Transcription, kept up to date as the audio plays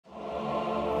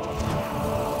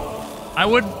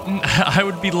I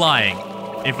would be lying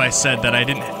if I said that I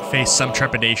didn't face some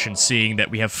trepidation seeing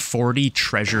that we have 40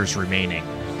 treasures remaining.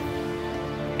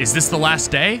 Is this the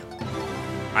last day?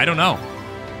 I don't know.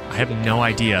 I have no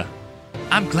idea.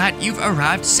 I'm glad you've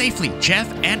arrived safely, Jeff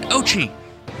and Ochi.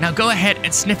 Now go ahead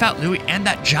and sniff out Louie and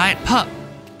that giant pup.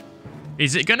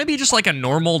 Is it gonna be just like a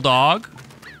normal dog?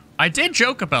 I did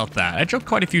joke about that. I joked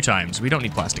quite a few times. We don't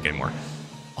need plastic anymore.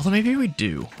 Although maybe we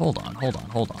do. Hold on.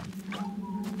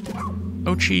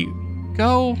 Ochi,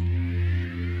 go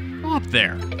up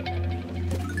there.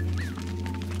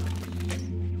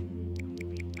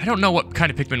 I don't know what kind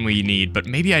of Pikmin we need, but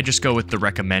maybe I just go with the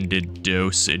recommended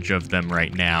dosage of them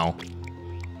right now.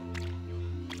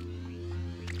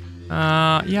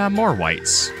 Yeah, more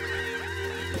whites.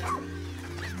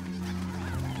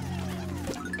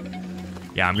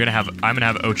 Yeah, I'm gonna have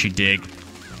Ochi dig.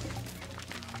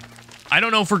 I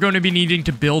don't know if we're going to be needing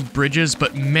to build bridges,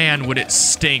 but man, would it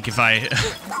stink if I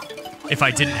if I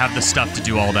didn't have the stuff to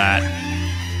do all that.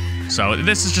 So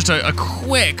this is just a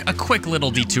quick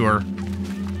little detour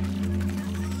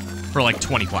for like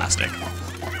 20 plastic.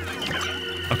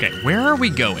 Okay, where are we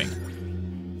going?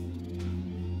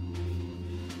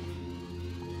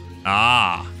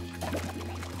 Ah,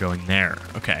 going there.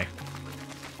 Okay.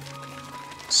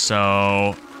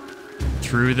 So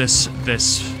through this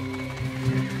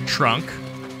trunk,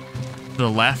 to the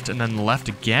left, and then the left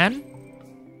again.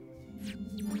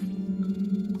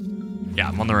 Yeah,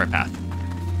 I'm on the right path.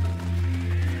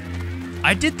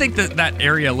 I did think that that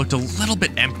area looked a little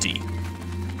bit empty.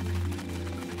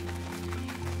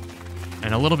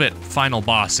 And a little bit final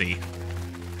bossy.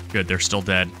 Good, they're still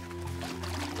dead.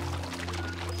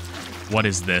 What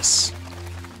is this?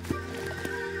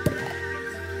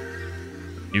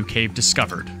 New cave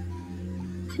discovered.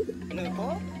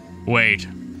 Wait,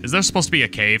 is there supposed to be a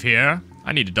cave here?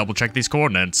 I need to double check these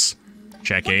coordinates.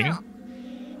 Checking.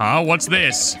 Huh, what's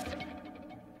this?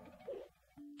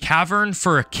 Cavern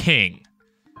for a king.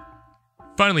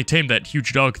 Finally tamed that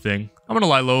huge dog thing. I'm gonna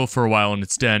lie low for a while in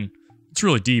its den. It's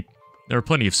really deep. There are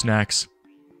plenty of snacks.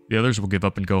 The others will give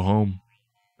up and go home.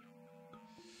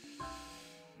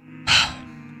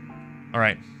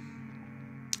 Alright.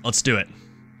 Let's do it.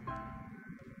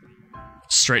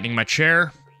 Straightening my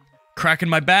chair. Cracking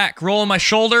my back. Rolling my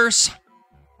shoulders.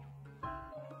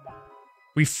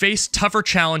 We faced tougher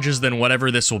challenges than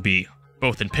whatever this will be.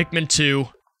 Both in Pikmin 2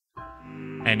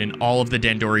 and in all of the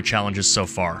Dandori challenges so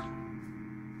far.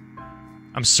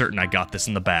 I'm certain I got this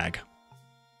in the bag.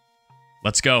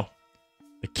 Let's go.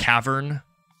 The Cavern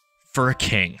for a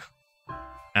king.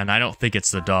 And I don't think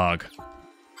it's the dog.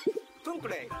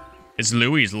 It's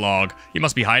Louie's log. He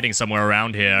must be hiding somewhere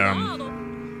around here.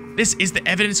 This is the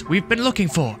evidence we've been looking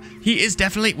for. He is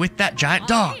definitely with that giant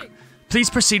dog. Please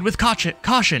proceed with caution,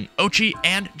 Ochi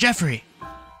and Jeffrey.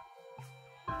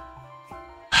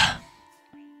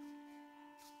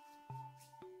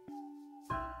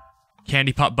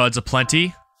 Candy pop buds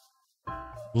aplenty.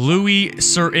 Louie,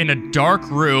 sir, in a dark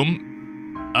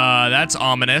room. That's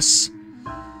ominous.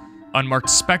 Unmarked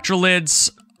spectral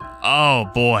lids. Oh,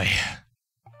 boy.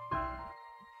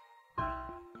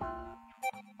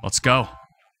 Let's go.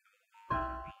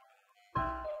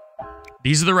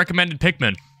 These are the recommended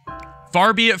Pikmin.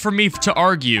 Far be it from me to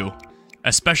argue,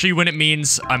 especially when it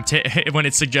means when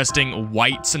it's suggesting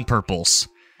whites and purples.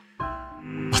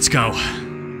 Let's go.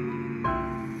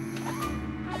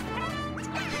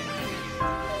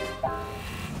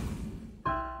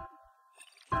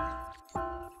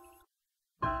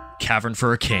 Cavern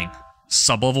for a king.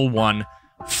 Sublevel 1.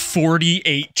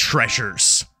 48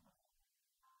 treasures.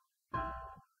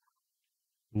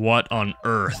 What on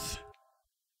earth?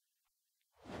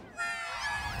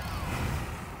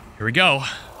 Here we go.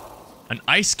 An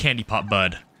ice candy pop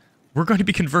bud. We're going to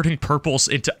be converting purples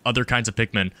into other kinds of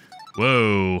Pikmin.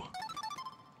 Whoa.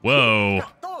 Whoa.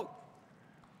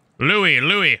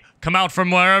 Louie, come out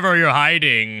from wherever you're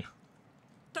hiding.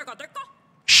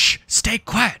 Shh, stay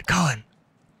quiet, Colin.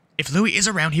 If Louie is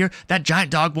around here, that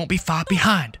giant dog won't be far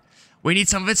behind. We need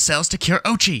some of its cells to cure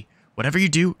Ochi. Whatever you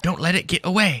do, don't let it get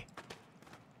away.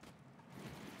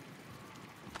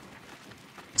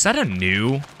 Is that a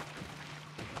new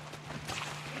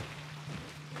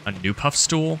puff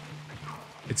stool?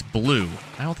 It's blue.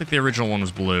 I don't think the original one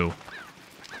was blue.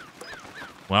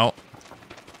 Well,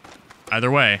 either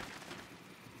way.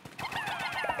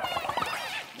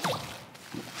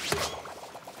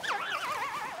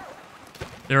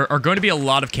 There are going to be a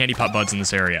lot of candy pop buds in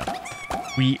this area.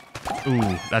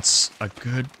 Ooh, that's a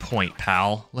good point,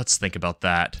 pal. Let's think about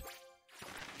that.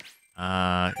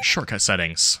 Shortcut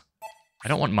settings. I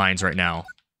don't want mines right now.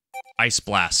 Ice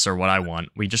blasts are what I want.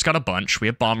 We just got a bunch. We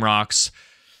have bomb rocks.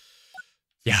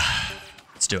 Yeah,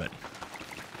 let's do it.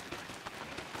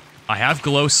 I have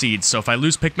glow seeds, so if I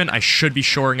lose Pikmin, I should be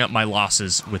shoring up my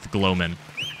losses with Glowman.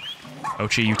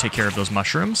 Ochi, you take care of those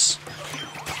mushrooms.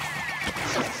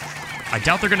 I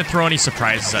doubt they're going to throw any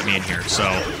surprises at me in here, so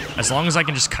as long as I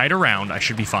can just kite around, I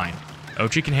should be fine.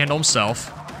 Ochi can handle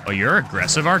himself. Oh, you're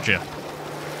aggressive, aren't you?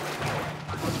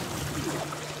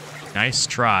 Nice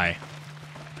try.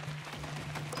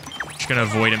 Just going to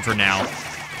avoid him for now.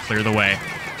 Clear the way.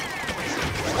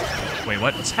 Wait,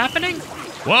 what's happening?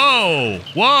 Whoa!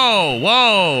 Whoa!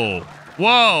 Whoa!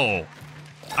 Whoa!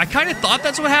 I kind of thought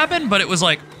that's what happened, but it was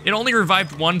like, it only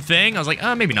revived one thing. I was like,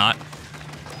 maybe not.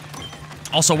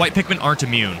 Also, white Pikmin aren't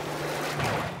immune.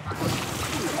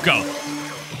 Go.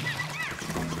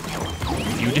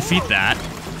 You defeat that.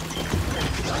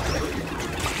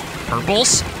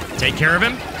 Purples, take care of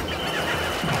him.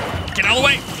 Get out of the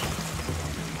way!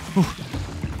 Whew.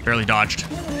 Barely dodged.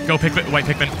 Go, Pikmin, white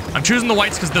Pikmin. I'm choosing the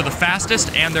whites because they're the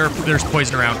fastest and there's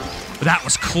poison around. But that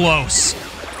was close.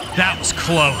 That was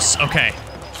close. Okay.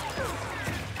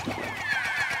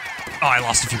 Oh, I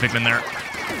lost a few Pikmin there.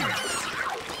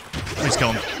 Please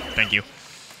kill him. Thank you.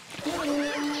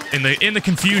 In the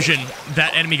confusion,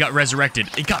 that enemy got resurrected.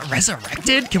 It got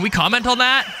resurrected? Can we comment on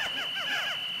that?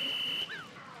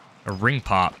 A ring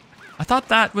pop. I thought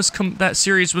that was that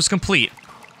series was complete.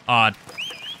 Odd.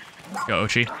 Go,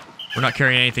 Ochi. We're not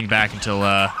carrying anything back until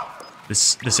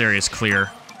this area is clear.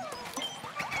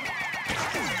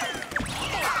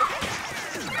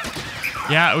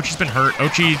 Yeah, Ochi's been hurt.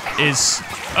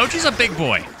 Ochi's a big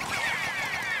boy.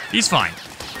 He's fine.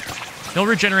 He'll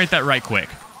regenerate that right quick.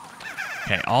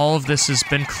 Okay, all of this has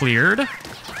been cleared.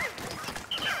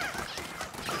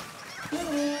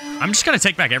 I'm just gonna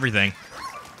take back everything.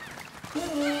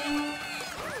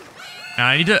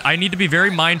 And I need to be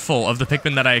very mindful of the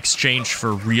Pikmin that I exchange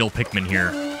for real Pikmin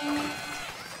here.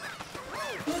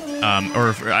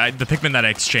 The Pikmin that I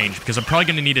exchange, because I'm probably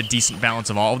gonna need a decent balance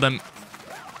of all of them,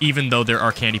 even though there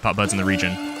are candy pot buds in the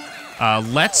region.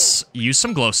 Let's use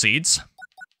some glow seeds.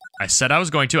 I said I was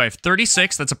going to. I have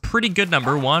 36. That's a pretty good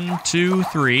number. 1, 2,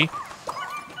 3.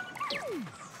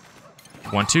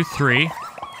 1, 2, 3.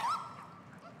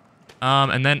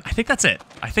 And then I think that's it.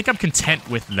 I think I'm content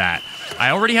with that. I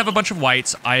already have a bunch of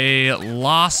whites. I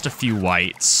lost a few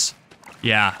whites.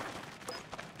 Yeah.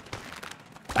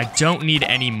 I don't need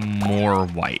any more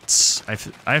whites. I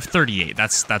have 38.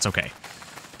 That's okay.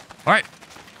 All right.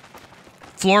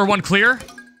 Floor 1 clear.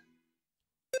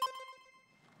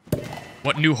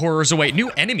 What new horrors await?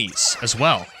 New enemies as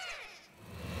well.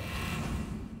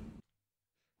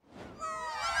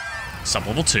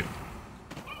 Sublevel 2.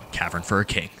 Cavern for a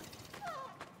king.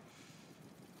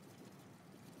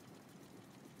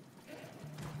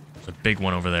 There's a big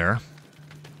one over there.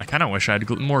 I kind of wish I had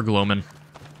more Glowman.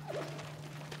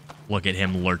 Look at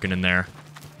him lurking in there.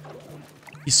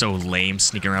 He's so lame,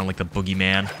 sneaking around like the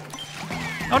boogeyman.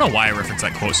 I don't know why I reference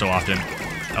that quote so often.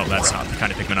 Oh, that's not the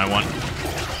kind of Pikmin I want.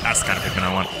 That's the kind of Pikmin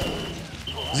I want.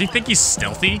 Does he think he's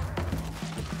stealthy?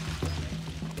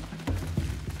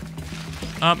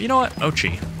 You know what?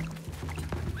 Ochi.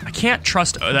 I can't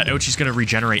trust that Ochi's gonna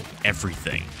regenerate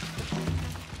everything.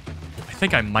 I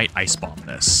think I might Ice Bomb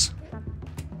this.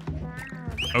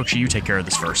 Ochi, you take care of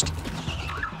this first.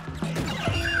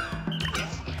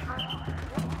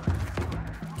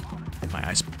 My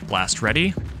Ice Blast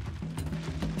ready.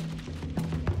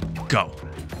 Go.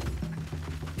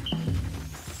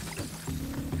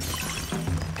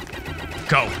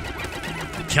 Go.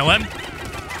 Kill him.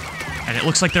 And it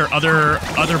looks like there are other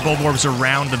Bulborbs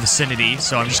around the vicinity,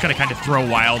 so I'm just gonna kind of throw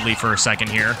wildly for a second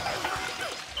here.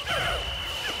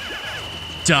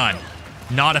 Done.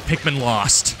 Not a Pikmin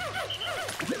lost.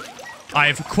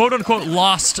 I've quote-unquote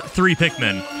lost 3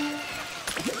 Pikmin.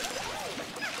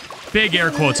 Big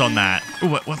air quotes on that. Ooh,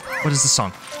 what is this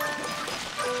song?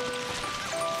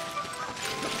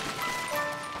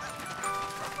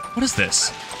 What is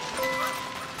this?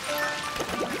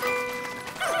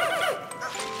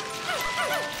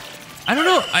 I don't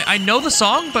know. I know the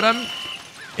song, but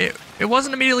it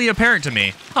wasn't immediately apparent to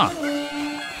me. Huh.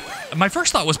 My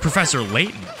first thought was Professor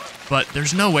Layton, but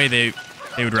there's no way they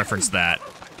would reference that.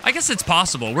 I guess it's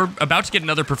possible. We're about to get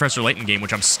another Professor Layton game,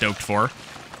 which I'm stoked for.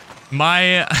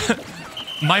 My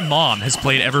my mom has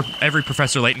played every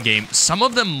Professor Layton game, some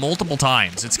of them multiple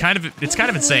times. It's kind of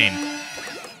insane.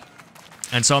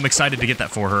 And so I'm excited to get that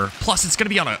for her. Plus, it's going to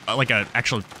be on a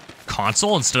actual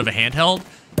console instead of a handheld.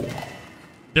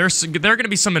 There are going to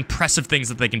be some impressive things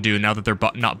that they can do now that they're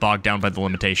not bogged down by the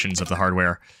limitations of the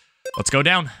hardware. Let's go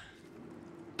down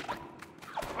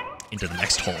into the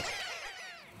next hole.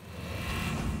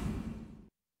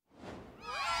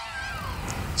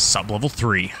 Sub-level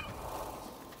 3.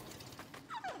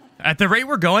 At the rate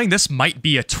we're going, this might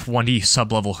be a 20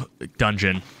 sub-level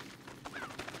dungeon.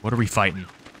 What are we fighting?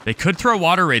 They could throw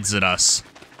water raids at us.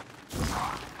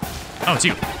 Oh, it's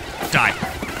you. Die.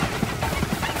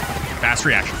 Fast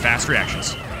reaction, fast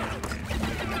reactions.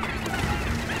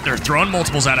 They're throwing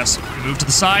multiples at us. Move to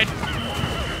the side.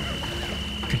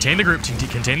 Contain the group,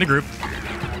 contain the group.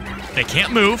 They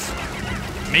can't move.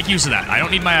 Make use of that. I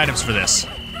don't need my items for this.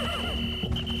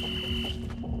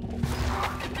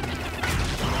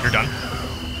 You're done.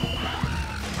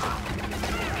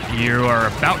 You are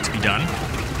about to be done.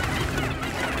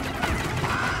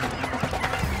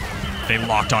 They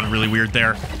locked on really weird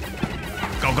there.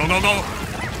 Go, go, go, go!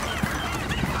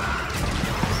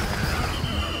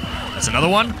 That's another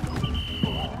one.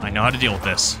 I know how to deal with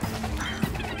this.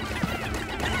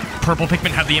 Purple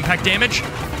Pikmin have the impact damage.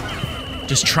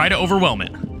 Just try to overwhelm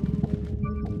it.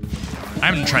 I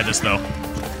haven't tried this, though.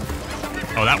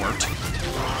 Oh, that worked.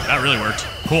 That really worked.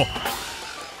 Cool.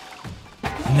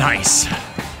 Nice.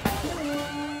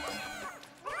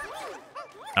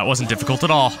 That wasn't difficult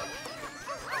at all.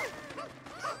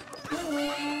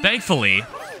 Thankfully,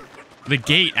 the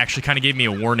gate actually kind of gave me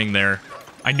a warning there.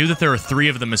 I knew that there were 3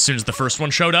 of them as soon as the first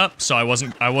one showed up, so I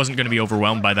wasn't going to be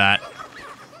overwhelmed by that.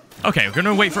 Okay, we're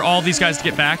gonna wait for all these guys to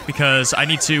get back because I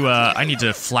need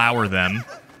to flower them.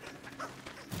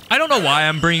 I don't know why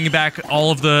I'm bringing back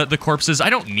all of the corpses. I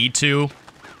don't need to,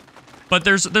 but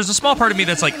there's a small part of me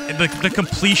that's like the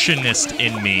completionist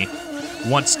in me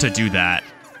wants to do that.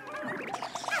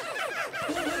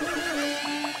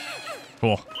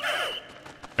 Cool.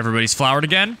 Everybody's flowered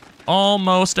again.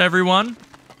 Almost everyone.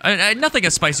 Nothing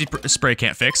a spicy spray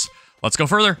can't fix. Let's go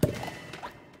further.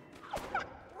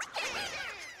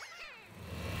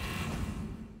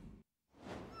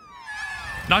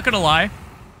 Not gonna lie,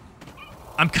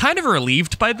 I'm kind of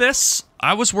relieved by this.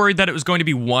 I was worried that it was going to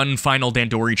be one final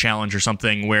Dandori challenge or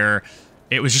something where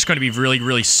it was just going to be really,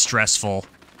 really stressful.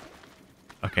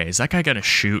 Okay, is that guy gonna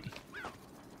shoot?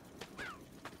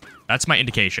 That's my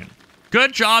indication.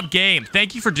 Good job, game.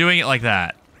 Thank you for doing it like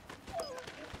that.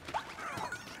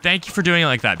 Thank you for doing it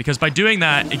like that, because by doing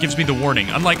that, it gives me the warning.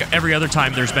 Unlike every other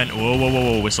time, there's been... Whoa, whoa, whoa,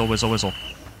 whoa, whistle, whistle, whistle.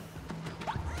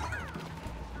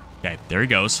 Okay, there he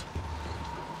goes.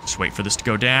 Just wait for this to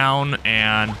go down,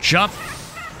 and jump.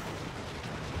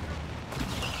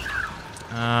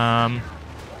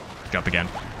 Jump again.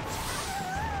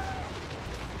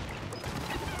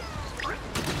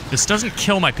 This doesn't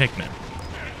kill my Pikmin.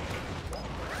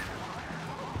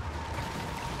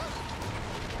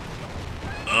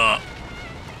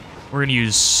 We're gonna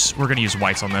use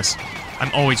whites on this.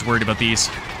 I'm always worried about these.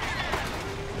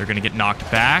 They're gonna get knocked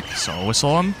back, so I'll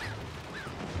whistle them.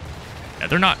 Yeah,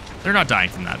 they're not dying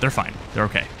from that. They're fine. They're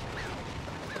okay.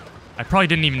 I probably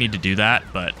didn't even need to do that,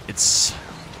 but it's...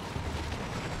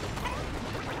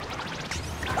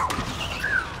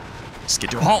 Let's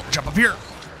get to a halt. Jump up here.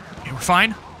 Okay, we're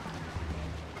fine.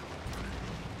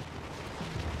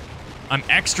 I'm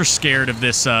extra scared of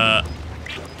this,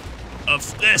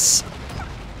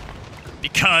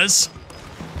 because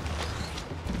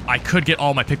I could get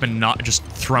all my Pikmin not just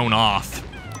thrown off.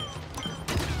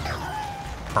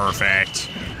 Perfect.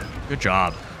 Good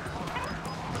job.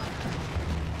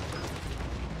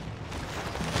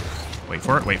 Wait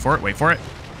for it, wait for it, wait for it.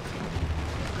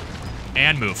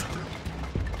 And move.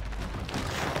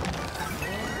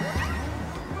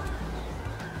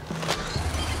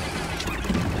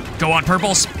 Go on,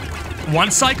 purples.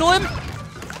 One cycle him?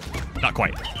 Not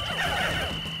quite.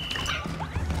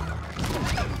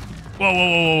 Whoa, whoa,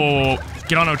 whoa, whoa, whoa.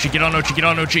 Get on Ochi, get on Ochi, get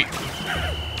on Ochi.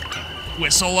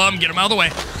 Whistle him, get him out of the way.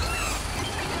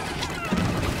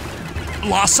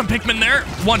 Lost some Pikmin there.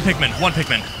 One Pikmin, one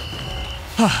Pikmin.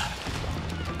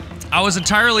 I was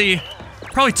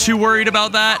probably too worried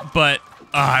about that, but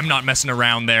I'm not messing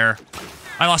around there.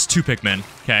 I lost 2 Pikmin.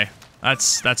 Okay,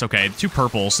 that's okay. 2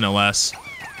 purples, no less.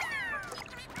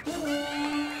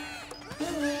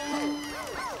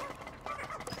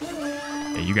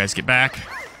 Okay, you guys get back.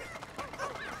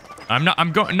 I'm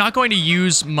not going to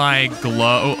use my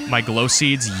glow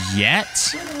seeds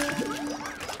yet,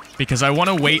 because I want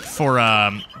to wait for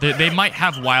they might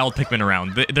have wild Pikmin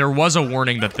around. There was a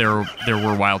warning that there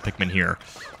were wild Pikmin here,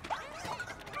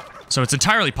 so it's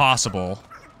entirely possible.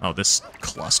 Oh, this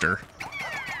cluster!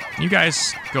 Can you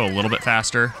guys go a little bit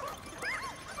faster?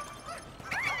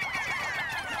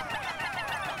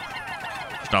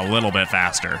 Just a little bit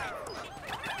faster.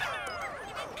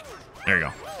 There you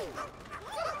go.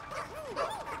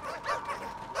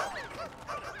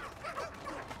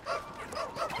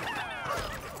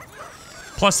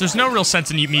 Plus, there's no real sense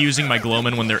in me using my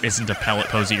Glowman when there isn't a pellet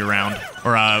posy around.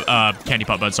 Or, candy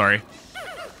pot bud, sorry.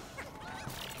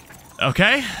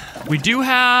 Okay. We do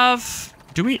have...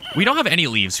 We don't have any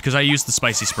leaves, because I used the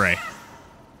spicy spray.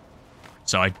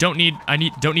 So I don't need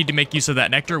to make use of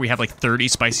that nectar. We have like 30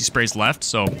 spicy sprays left,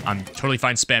 so I'm totally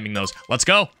fine spamming those. Let's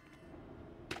go!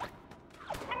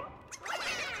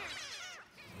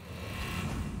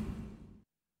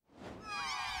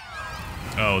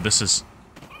 Oh, this is...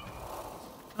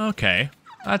 Okay,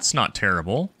 that's not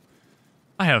terrible.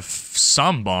 I have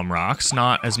some bomb rocks,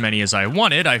 not as many as I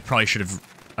wanted. I probably should have,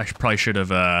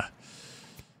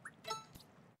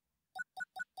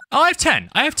 Oh, I have 10.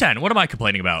 I have 10. What am I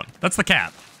complaining about? That's the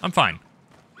cap. I'm fine.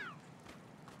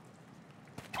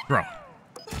 Bro.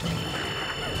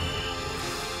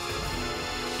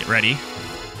 Get ready.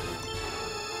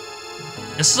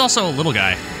 This is also a little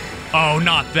guy. Oh,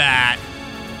 not that.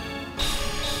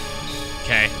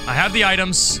 Okay, I have the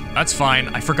items. That's fine.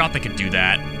 I forgot they could do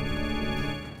that.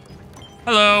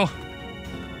 Hello.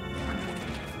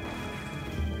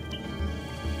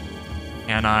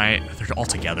 And they're all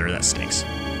together. That stinks.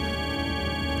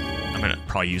 I'm gonna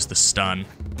probably use the stun.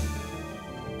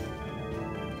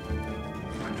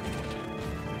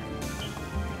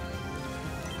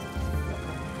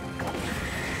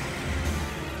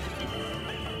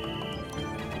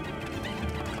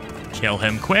 Kill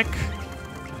him quick.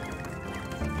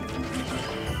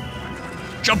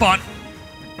 Jump on.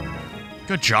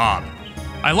 Good job.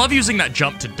 I love using that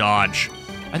jump to dodge.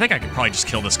 I think I could probably just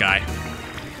kill this guy.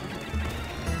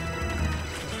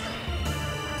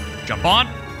 Jump on.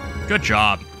 Good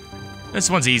job. This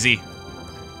one's easy.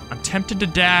 I'm tempted to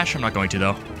dash. I'm not going to,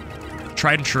 though.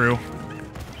 Tried and true.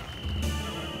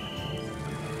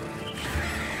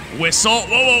 Whistle.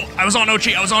 Whoa, whoa. I was on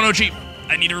Ochi. I was on Ochi.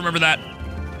 I need to remember that.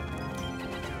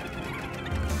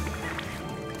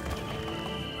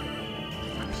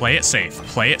 Play it safe.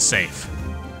 Play it safe.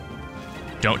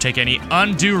 Don't take any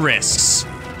undue risks.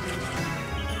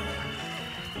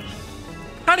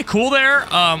 Kind of cool there.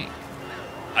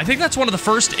 I think that's one of the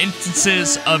first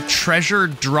instances of treasure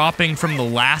dropping from the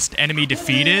last enemy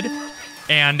defeated,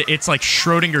 and it's like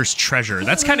Schrodinger's treasure.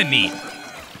 That's kind of neat.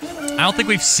 I don't think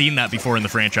we've seen that before in the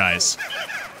franchise.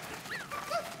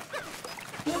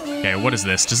 Okay, what is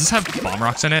this? Does this have bomb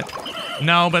rocks in it?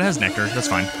 No, but it has nectar. That's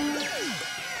fine.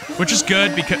 Which is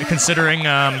good, because considering,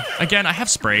 again, I have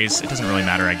sprays. It doesn't really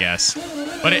matter, I guess.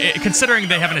 But considering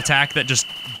they have an attack that just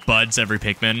buds every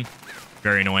Pikmin,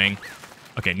 very annoying.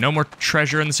 Okay, no more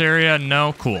treasure in this area.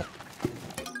 No, cool.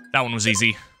 That one was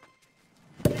easy.